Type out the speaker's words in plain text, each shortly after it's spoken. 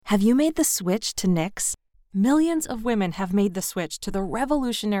Have you made the switch to Knix? Millions of women have made the switch to the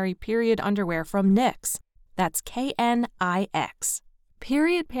revolutionary period underwear from Knix. That's Knix.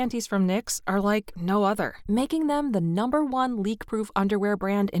 Period panties from Knix are like no other, making them the #1 leak-proof underwear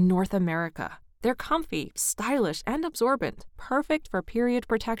brand in North America. They're comfy, stylish, and absorbent, perfect for period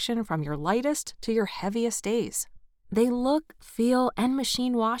protection from your lightest to your heaviest days. They look, feel, and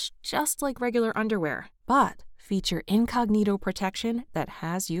machine wash just like regular underwear, but feature incognito protection that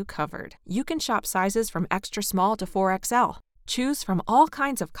has you covered. You can shop sizes from extra small to 4XL. Choose from all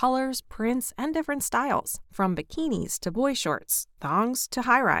kinds of colors, prints, and different styles, from bikinis to boy shorts, thongs to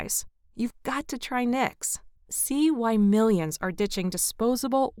high-rise. You've got to try Knix. See why millions are ditching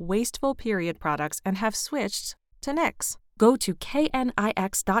disposable, wasteful period products and have switched to Knix. Go to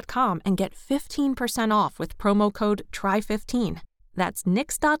knix.com and get 15% off with promo code TRY15. That's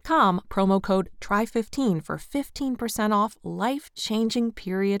knix.com, promo code TRY15 for 15% off life-changing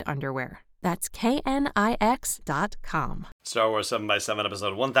period underwear. That's knix.com. Star Wars 7x7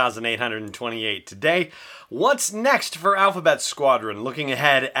 episode 1828 today. What's next for Alphabet Squadron? Looking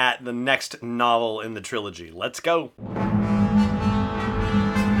ahead at the next novel in the trilogy. Let's go.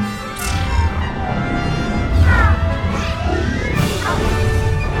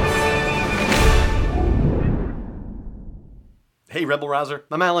 Hey Rebel Rouser,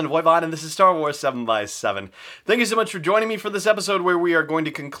 I'm Alan Voivod and this is Star Wars 7x7. Thank you so much for joining me for this episode where we are going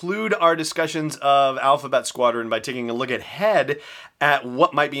to conclude our discussions of Alphabet Squadron by taking a look ahead at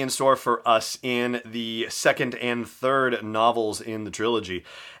what might be in store for us in the second and third novels in the trilogy.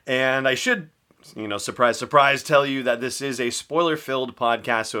 And I should, surprise, surprise, tell you that this is a spoiler-filled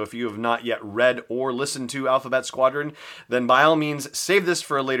podcast, so if you have not yet read or listened to Alphabet Squadron, then by all means, save this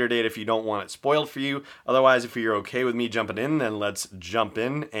for a later date if you don't want it spoiled for you. Otherwise, if you're okay with me jumping in, then let's jump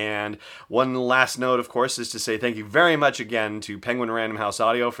in. And one last note, of course, is to say thank you very much again to Penguin Random House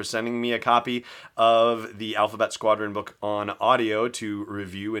Audio for sending me a copy of the Alphabet Squadron book on audio to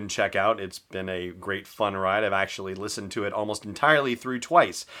review and check out. It's been a great fun ride. I've actually listened to it almost entirely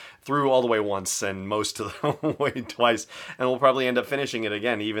through all the way once and most of the way twice, and we'll probably end up finishing it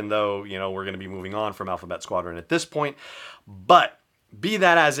again, even though, we're going to be moving on from Alphabet Squadron at this point. But be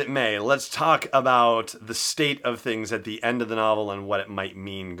that as it may, let's talk about the state of things at the end of the novel and what it might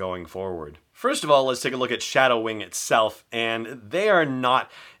mean going forward. First of all, let's take a look at Shadow Wing itself, and they are not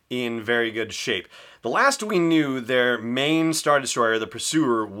in very good shape. The last we knew, their main Star Destroyer, the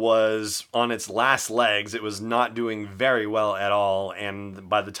Pursuer, was on its last legs. It was not doing very well at all, and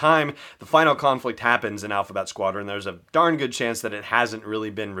by the time the final conflict happens in Alphabet Squadron, there's a darn good chance that it hasn't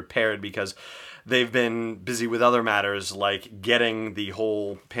really been repaired because they've been busy with other matters like getting the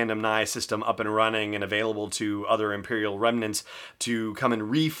whole Pandem Nye system up and running and available to other Imperial remnants to come and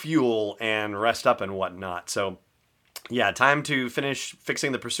refuel and rest up and whatnot. So yeah, time to finish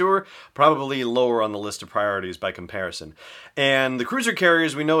fixing the Pursuer, probably lower on the list of priorities by comparison. And the cruiser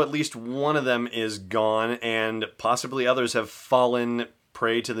carriers, we know at least one of them is gone, and possibly others have fallen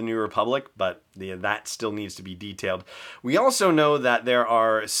prey to the New Republic, but that still needs to be detailed. We also know that there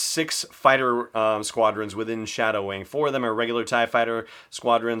are 6 fighter squadrons within Shadow Wing. 4 of them are regular TIE fighter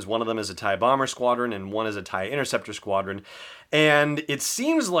squadrons, 1 of them is a TIE bomber squadron, and 1 is a TIE interceptor squadron. And it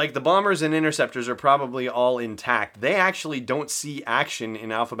seems like the bombers and interceptors are probably all intact. They actually don't see action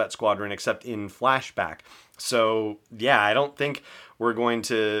in Alphabet Squadron except in flashback. So yeah, I don't think we're going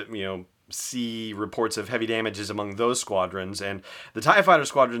to, see reports of heavy damages among those squadrons, and the TIE fighter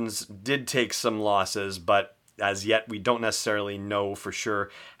squadrons did take some losses, but as yet we don't necessarily know for sure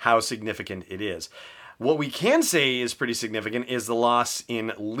how significant it is. What we can say is pretty significant is the loss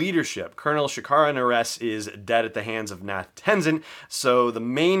in leadership. Colonel Shakara Nares is dead at the hands of Nath Tenzin, so the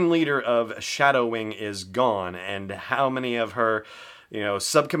main leader of Shadow Wing is gone, and how many of her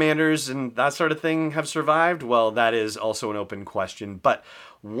sub-commanders and that sort of thing have survived? Well, that is also an open question, but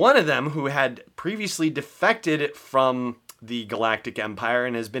one of them, who had previously defected from the Galactic Empire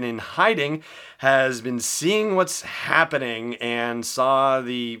and has been in hiding, has been seeing what's happening and saw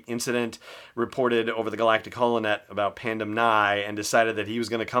the incident reported over the Galactic Holonet about Pandem Nye and decided that he was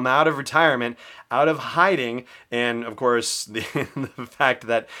going to come out of retirement, out of hiding, and of course the fact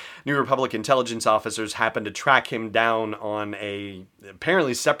that New Republic intelligence officers happened to track him down on a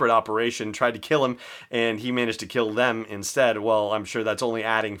apparently separate operation, tried to kill him, and he managed to kill them instead. Well, I'm sure that's only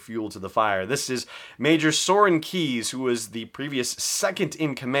adding fuel to the fire. This is Major Soren Keyes, who was the previous second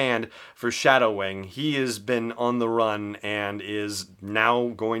in command for Shadow Wing. He has been on the run and is now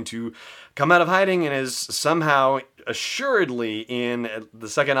going to come out of hiding and is somehow assuredly in the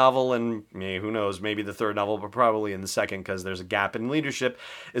second novel, and who knows, maybe the third novel, but probably in the second because there's a gap in leadership,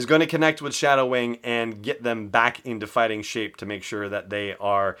 is going to connect with Shadow Wing and get them back into fighting shape to make sure that they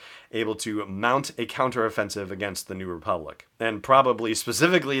are able to mount a counteroffensive against the New Republic. And probably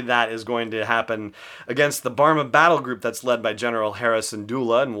specifically that is going to happen against the Barma battle group that's led by General Hera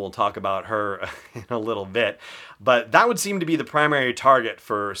Syndulla, and we'll talk about her in a little bit. But that would seem to be the primary target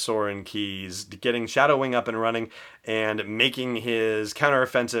for Soren Keyes, getting Shadow Wing up and running and making his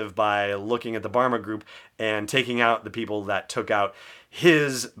counteroffensive by looking at the Barma group and taking out the people that took out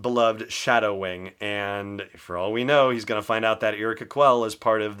his beloved Shadow Wing. And for all we know, he's going to find out that Yrica Quell is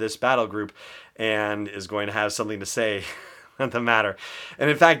part of this battle group and is going to have something to say on the matter. And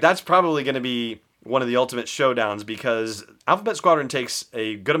in fact, that's probably going to be one of the ultimate showdowns, because Alphabet Squadron takes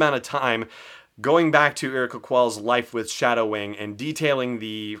a good amount of time going back to Yrica Quell's life with Shadow Wing and detailing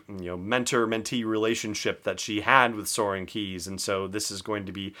the mentor-mentee relationship that she had with Soren Keyes. And so this is going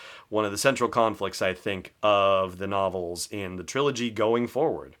to be one of the central conflicts, I think, of the novels in the trilogy going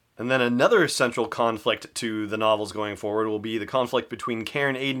forward. And then another central conflict to the novels going forward will be the conflict between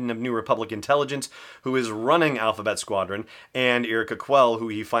Cairn Aiden of New Republic Intelligence, who is running Alphabet Squadron, and Yrica Quell, who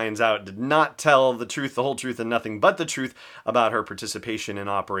he finds out did not tell the truth, the whole truth, and nothing but the truth about her participation in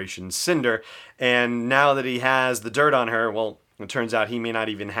Operation Cinder. And now that he has the dirt on her, well, it turns out he may not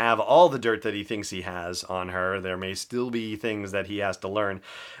even have all the dirt that he thinks he has on her. There may still be things that he has to learn.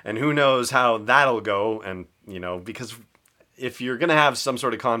 And who knows how that'll go. And, because if you're going to have some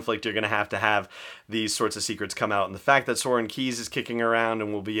sort of conflict, you're going to have these sorts of secrets come out. And the fact that Soren Keyes is kicking around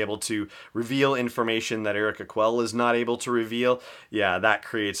and will be able to reveal information that Yrica Quell is not able to reveal, that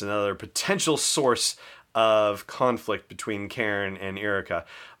creates another potential source of conflict between Cairn and Yrica.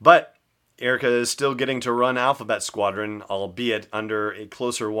 But Yrica is still getting to run Alphabet Squadron, albeit under a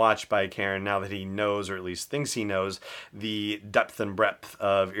closer watch by Cairn now that he knows, or at least thinks he knows, the depth and breadth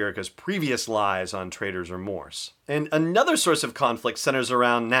of Yrica's previous lies on Traitor's Remorse. And another source of conflict centers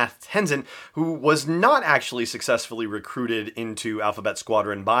around Nath Tenzin, who was not actually successfully recruited into Alphabet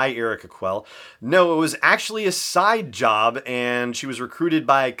Squadron by Yrica Quell. No, it was actually a side job, and she was recruited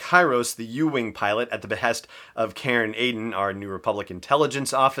by Kairos, the U-Wing pilot, at the behest of Cairn Aiden, our New Republic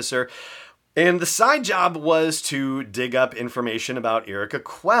intelligence officer. And the side job was to dig up information about Yrica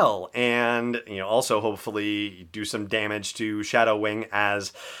Quell and, also hopefully do some damage to Shadow Wing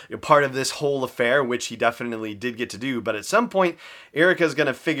as part of this whole affair, which he definitely did get to do. But at some point, Yrica's going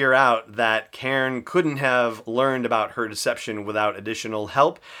to figure out that Cairn couldn't have learned about her deception without additional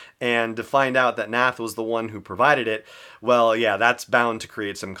help. And to find out that Nath was the one who provided it, well, that's bound to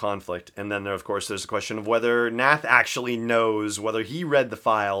create some conflict. And then, of course, there's a question of whether Nath actually knows, whether he read the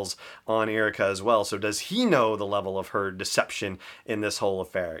files on Yrica as well. So does he know the level of her deception in this whole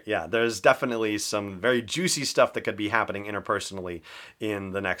affair? There's definitely some very juicy stuff that could be happening interpersonally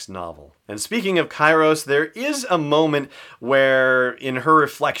in the next novel. And speaking of Kairos, there is a moment where in her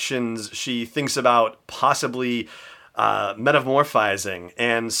reflections, she thinks about possibly metamorphizing.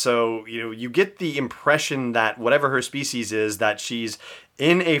 And so, you get the impression that whatever her species is, that she's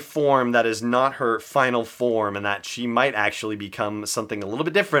in a form that is not her final form, and that she might actually become something a little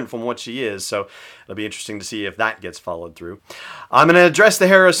bit different from what she is. So it'll be interesting to see if that gets followed through. I'm going to address the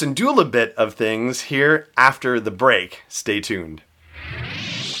Hera Syndulla bit of things here after the break. Stay tuned.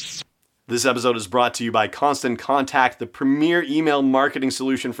 This episode is brought to you by Constant Contact, the premier email marketing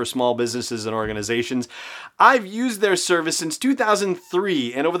solution for small businesses and organizations. I've used their service since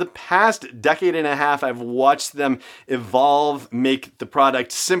 2003, and over the past decade and a half, I've watched them evolve, make the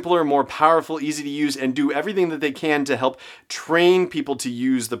product simpler, more powerful, easy to use, and do everything that they can to help train people to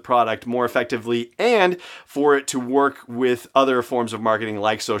use the product more effectively and for it to work with other forms of marketing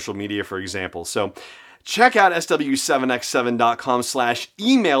like social media, for example. So check out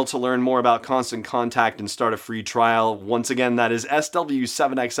sw7x7.com/email to learn more about Constant Contact and start a free trial. Once again, that is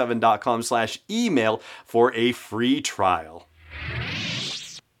sw7x7.com/email for a free trial.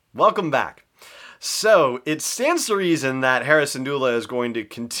 Welcome back. So it stands to reason that Hera Syndulla is going to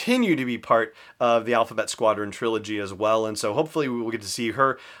continue to be part of the Alphabet Squadron trilogy as well, and so hopefully we will get to see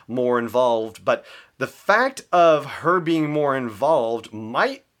her more involved. But the fact of her being more involved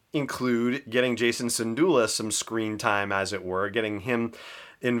might include getting Jacen Syndulla some screen time, as it were, getting him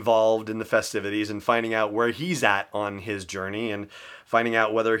involved in the festivities and finding out where he's at on his journey and finding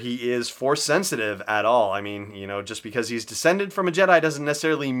out whether he is Force sensitive at all. I mean, just because he's descended from a Jedi doesn't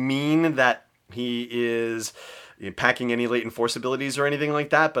necessarily mean that he is packing any latent Force abilities or anything like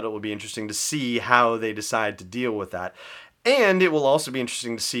that, but it will be interesting to see how they decide to deal with that. And it will also be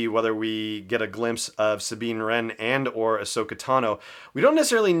interesting to see whether we get a glimpse of Sabine Wren and or Ahsoka Tano. We don't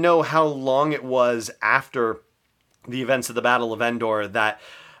necessarily know how long it was after the events of the Battle of Endor that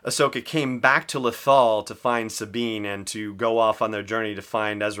Ahsoka came back to Lothal to find Sabine and to go off on their journey to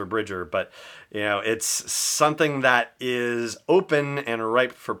find Ezra Bridger. But, it's something that is open and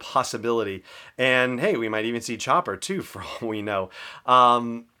ripe for possibility. And, hey, we might even see Chopper, too, for all we know.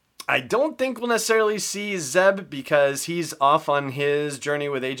 I don't think we'll necessarily see Zeb because he's off on his journey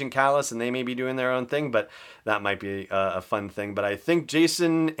with Agent Kallus and they may be doing their own thing, but that might be a fun thing. But I think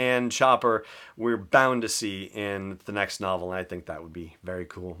Jacen and Chopper we're bound to see in the next novel, and I think that would be very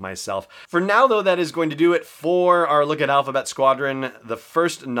cool myself. For now, though, that is going to do it for our look at Alphabet Squadron, the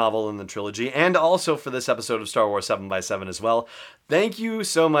first novel in the trilogy, and also for this episode of Star Wars 7x7 as well. Thank you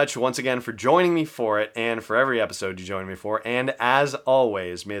so much once again for joining me for it, and for every episode you join me for. And as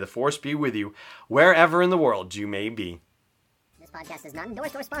always, may the Force be with you wherever in the world you may be. This podcast is not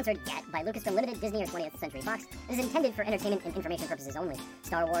endorsed or sponsored yet by Lucasfilm Limited, Disney, or 20th Century Fox. It is intended for entertainment and information purposes only.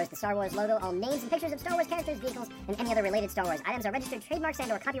 Star Wars, the Star Wars logo, all names and pictures of Star Wars characters, vehicles, and any other related Star Wars items are registered trademarks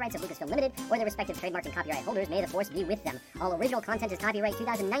and/or copyrights of Lucasfilm Limited or their respective trademark and copyright holders. May the Force be with them. All original content is copyright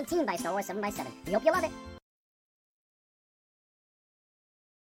 2019 by Star Wars 7x7. We hope you love it.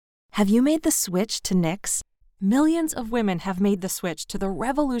 Have you made the switch to Knix? Millions of women have made the switch to the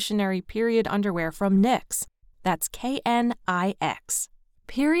revolutionary period underwear from Knix. That's Knix.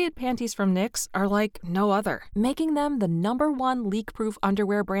 Period panties from Knix are like no other, making them the #1 leak-proof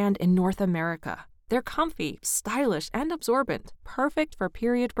underwear brand in North America. They're comfy, stylish, and absorbent, perfect for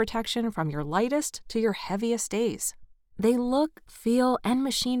period protection from your lightest to your heaviest days. They look, feel, and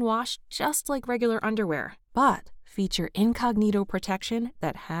machine wash just like regular underwear, but feature incognito protection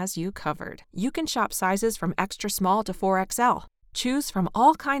that has you covered. You can shop sizes from extra small to 4XL. Choose from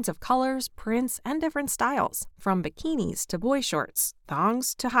all kinds of colors, prints, and different styles, from bikinis to boy shorts,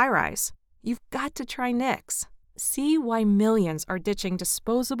 thongs to high-rise. You've got to try Knix. See why millions are ditching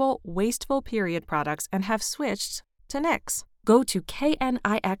disposable, wasteful period products and have switched to Knix. Go to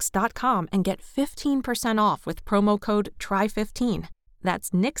knix.com and get 15% off with promo code TRY15. That's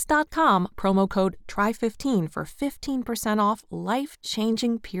knix.com, promo code TRY15 for 15% off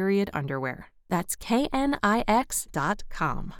life-changing period underwear. That's knix.com.